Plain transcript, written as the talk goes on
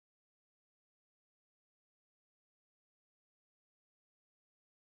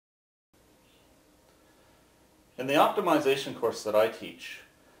In the optimization course that I teach,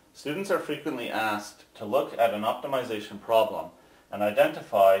 students are frequently asked to look at an optimization problem and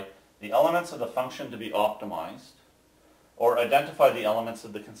identify the elements of the function to be optimized or identify the elements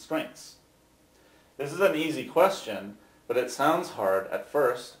of the constraints. This is an easy question, but it sounds hard at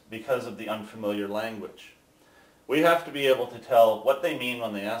first because of the unfamiliar language. We have to be able to tell what they mean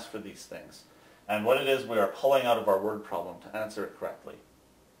when they ask for these things and what it is we are pulling out of our word problem to answer it correctly.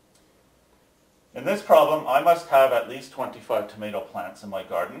 In this problem, I must have at least 25 tomato plants in my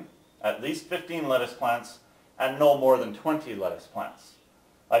garden, at least 15 lettuce plants, and no more than 20 lettuce plants.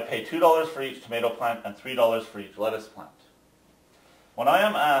 I pay $2 for each tomato plant and $3 for each lettuce plant. When I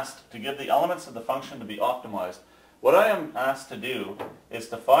am asked to give the elements of the function to be optimized, what I am asked to do is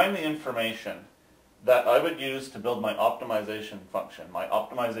to find the information that I would use to build my optimization function, my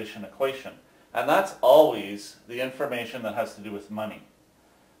optimization equation. And that's always the information that has to do with money.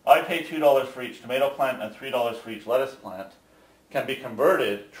 I pay $2 for each tomato plant and $3 for each lettuce plant can be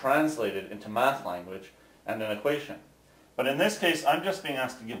converted, translated into math language and an equation. But in this case, I'm just being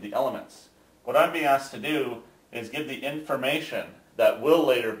asked to give the elements. What I'm being asked to do is give the information that will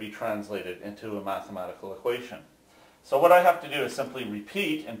later be translated into a mathematical equation. So what I have to do is simply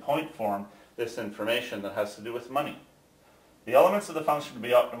repeat in point form this information that has to do with money. The elements of the function to be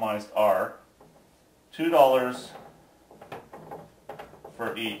optimized are $2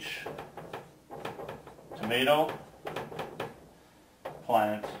 for each tomato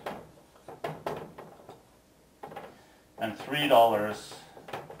plant and $3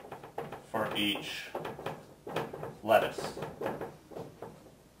 for each lettuce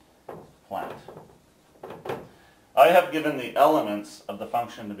plant. I have given the elements of the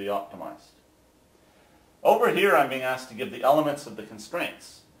function to be optimized. Over here I'm being asked to give the elements of the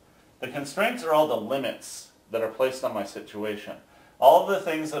constraints. The constraints are all the limits that are placed on my situation. All of the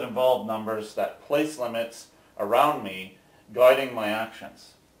things that involve numbers that place limits around me guiding my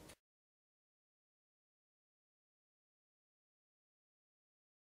actions.